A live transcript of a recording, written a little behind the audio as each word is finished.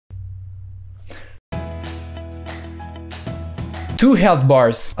2 health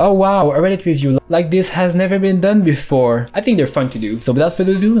bars. Oh wow, a Reddit review like this has never been done before. I think they're fun to do. So without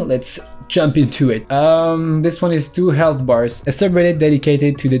further ado, let's jump into it. This one is 2 health bars, a subreddit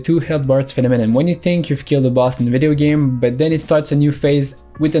dedicated to the 2 health bars phenomenon. When you think you've killed a boss in a video game, but then it starts a new phase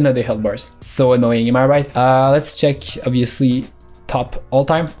with another health bars. So annoying, am I right? Let's check, obviously, top all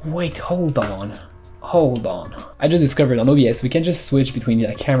time. Wait, hold on. Hold on. I just discovered on OBS we can just switch between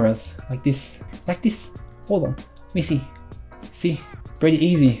the cameras like this. Like this. Hold on. Let me see. See? Pretty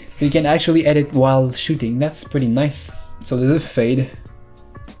easy. So you can actually edit while shooting. That's pretty nice. So there's a fade.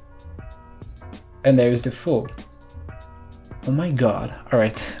 And there's the full. Oh my god.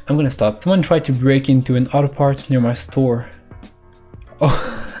 Alright, I'm gonna stop. Someone tried to break into an auto parts near my store.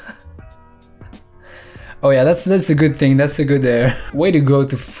 Oh. Oh yeah, that's a good thing. That's a good way to go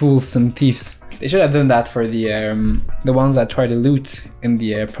to fool some thieves. They should have done that for the ones that try to loot in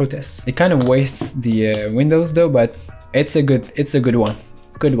the protests. It kind of wastes the windows though, but it's a good one.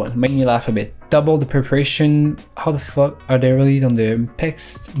 Good one. Made me laugh a bit. Double the preparation. How the fuck are they released on the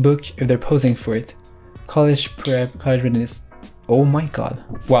textbook if they're posing for it? College prep, college readiness. Oh my god.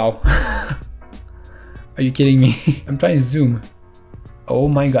 Wow. Are you kidding me? I'm trying to zoom. Oh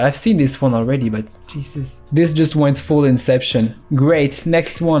my god, I've seen this one already, but Jesus. This just went full Inception. Great,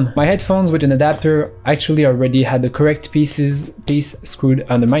 next one. My headphones with an adapter actually already had the correct piece screwed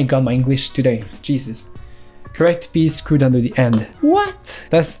under. My god, my English today. Jesus. Correct piece screwed under the end. What?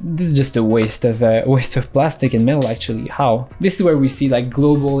 This is just a waste of plastic and metal actually. How? This is where we see like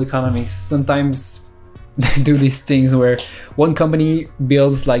global economics sometimes do these things where one company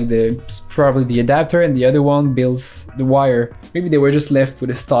builds like probably the adapter and the other one builds the wire. Maybe they were just left with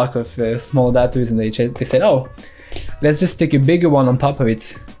a stock of small adapters and they said, oh, let's just take a bigger one on top of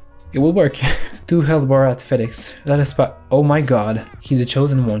it. It will work. 2 health bar at FedEx. Let us spot. Oh my god, he's the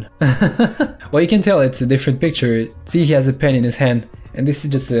chosen one. Well, you can tell it's a different picture. See, he has a pen in his hand. And this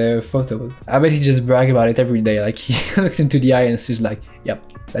is just a photo. I bet he just brag about it every day. Like he looks into the eye and it's just like, yep,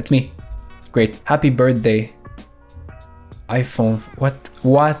 that's me. Great. Happy birthday. iPhone.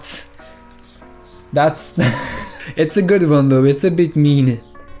 What? That's... It's a good one though. It's a bit mean.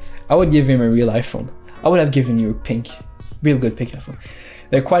 I would give him a real iPhone. I would have given you a pink. Real good pink iPhone.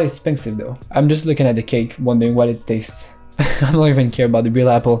 They're quite expensive though. I'm just looking at the cake, wondering what it tastes. I don't even care about the real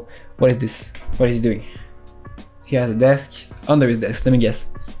apple. What is this? What is he doing? He has a desk. Under his desk, let me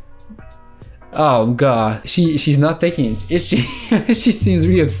guess. Oh god. She's not taking it. Is she? She seems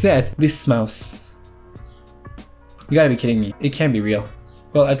really upset. This mouse. You gotta be kidding me. It can't be real.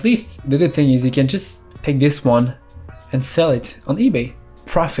 Well, at least the good thing is you can just take this one and sell it on eBay.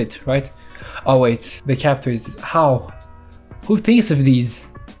 Profit, right? Oh wait, the captors. How? Who thinks of these?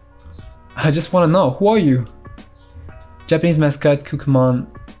 I just want to know. Who are you? Japanese mascot Kukumon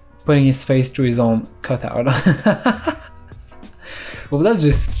putting his face through his own cutout. Well, that's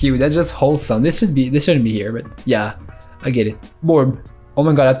just cute. That's just wholesome. This shouldn't be here, but yeah, I get it. Borb. Oh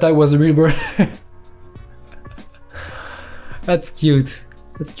my god, I thought it was a real bird. That's cute.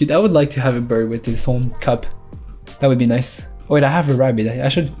 That's cute. I would like to have a bird with his own cup. That would be nice. Oh, wait, I have a rabbit.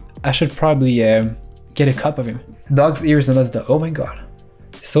 I should probably get a cup of him. Dog's ears and another dog. Oh my god.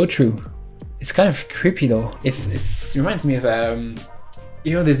 So true. It's kind of creepy though. It reminds me of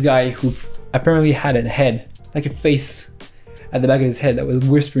you know, this guy who apparently had a head, like a face at the back of his head that was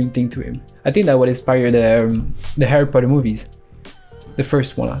whispering things to him. I think that would inspire the Harry Potter movies. The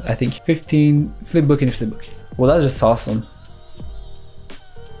first one, I think. 15 flipbook and flipbook. Well, that's just awesome.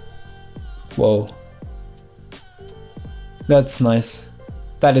 Whoa. That's nice.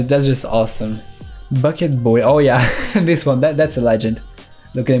 That's just awesome. Bucket Boy. Oh yeah, this one. That's a legend.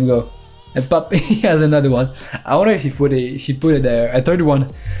 Look at him go. And pup, he has another one. I wonder if he put a third one,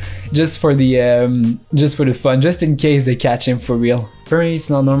 just for the fun, just in case they catch him for real. Apparently, it's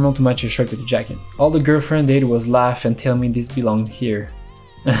not normal to match your shirt with a jacket. All the girlfriend did was laugh and tell me this belonged here.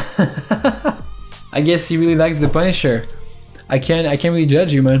 I guess he really likes the Punisher. I can't really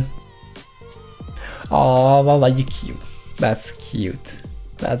judge you, man. Oh, Lala, you cute. That's cute.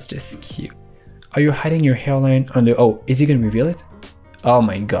 That's just cute. Are you hiding your hairline under? Oh, is he gonna reveal it? Oh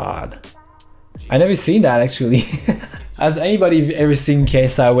my god. I never seen that actually. Has anybody ever seen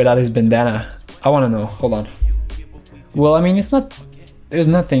KSI without his bandana? I wanna know. Hold on. Well, I mean, it's not. There's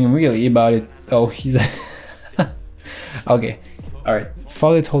nothing really about it. Oh, he's. Okay. Alright.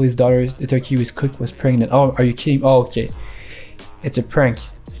 Father told his daughter the turkey was cooked was pregnant. Oh, are you kidding? Oh, okay. It's a prank.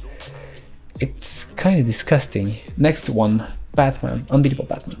 It's kind of disgusting. Next one. Batman. Unbeatable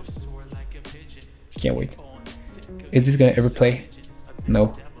Batman. Can't wait. Is this gonna ever play?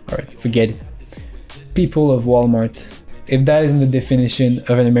 No. Alright, forget it. People of Walmart. If that isn't the definition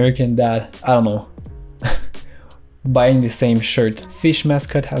of an American dad, I don't know. buying the same shirt. Fish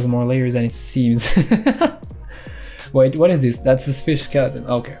mascot has more layers than it seems. Wait, what is this? That's his fish skeleton.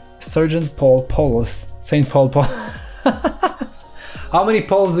 Okay. Sergeant Paul Paulus. Saint Paul Paul. How many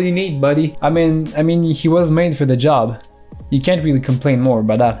Pauls do you need, buddy? I mean, he was made for the job. You can't really complain more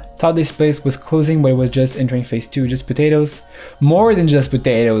about that. Thought this place was closing, but it was just entering phase 2. Just potatoes. More than just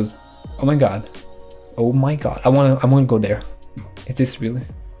potatoes. Oh my god. Oh my god. I wanna go there. Is this really?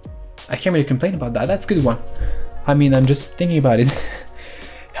 I can't really complain about that. That's a good one. I mean, I'm just thinking about it.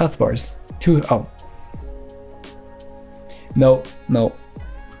 Health bars. 2. Oh. No, no.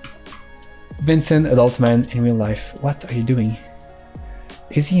 Vincent, adult man in real life. What are you doing?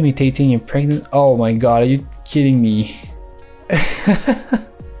 Is he imitating a pregnant? Oh my god, are you kidding me?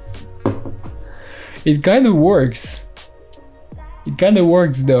 It kind of works. It kind of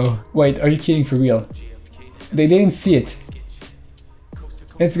works though. Wait, are you kidding for real? They didn't see it.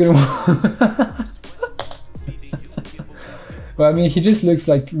 It's gonna work. Well, I mean, he just looks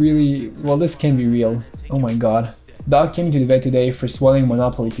like really... Well, this can be real. Oh my god. Dog came to the vet today for swallowing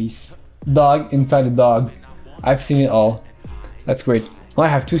Monopoly piece. Dog inside a dog. I've seen it all. That's great. Well, I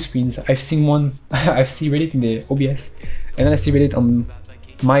have 2 screens. I've seen one. I've seen Reddit in the OBS, and then I see Reddit on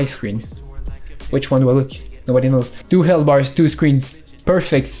my screen. Which one do I look? Nobody knows. 2 health bars, 2 screens.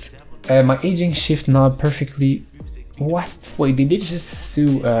 Perfect. My aging shift knob perfectly. What? Wait, they did just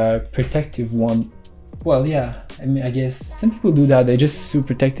sew protective one. Well, yeah. I mean, I guess some people do that. They just sew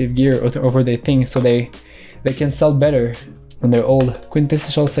protective gear over their thing so they can sell better when they're old.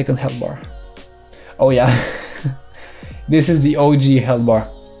 Quintessential second health bar. Oh yeah. This is the OG health bar.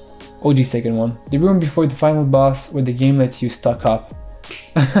 OG second one. The room before the final boss where the game lets you stock up.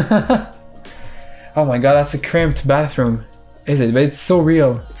 Oh my god, that's a cramped bathroom. Is it? But it's so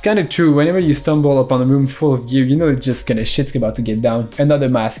real. It's kind of true. Whenever you stumble upon a room full of gear, you know it's just gonna shit's about to get down. Another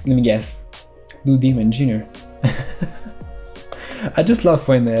mask, let me guess. Blue Demon Jr. I just love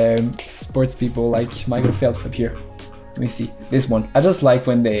when sports people like Michael Phelps appear. Let me see. This one. I just like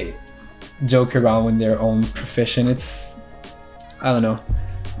when they joke around with their own profession. It's... I don't know.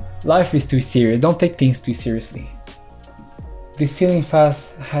 Life is too serious. Don't take things too seriously. The ceiling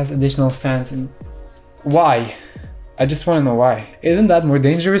fast has additional fans and... Why? I just want to know why. Isn't that more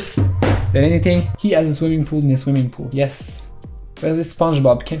dangerous than anything? He has a swimming pool in his swimming pool. Yes. Where's this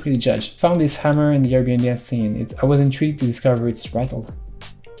SpongeBob? Can't really judge. Found this hammer in the Airbnb and seen it. I was intrigued to discover it's rattled.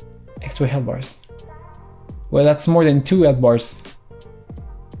 Extra health bars. Well, that's more than 2 health bars.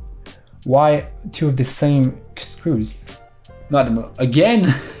 Why 2 of the same screws? Not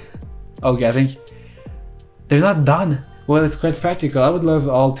again. Okay, I think they're not done. Well, it's quite practical. I would love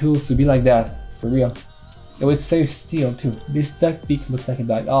all tools to be like that, for real. It would save steel too. This duck beak looks like a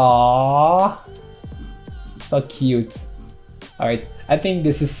dog. Aww, so cute. Alright, I think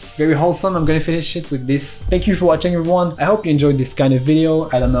this is very wholesome. I'm gonna finish it with this. Thank you for watching, everyone. I hope you enjoyed this kind of video.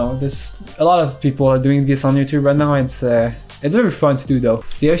 I don't know, there's a lot of people are doing this on YouTube right now. It's very fun to do though.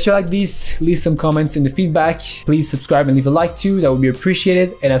 So if you like these, leave some comments in the feedback. Please subscribe and leave a like too. That would be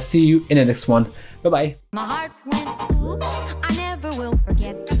appreciated. And I'll see you in the next one. Bye bye.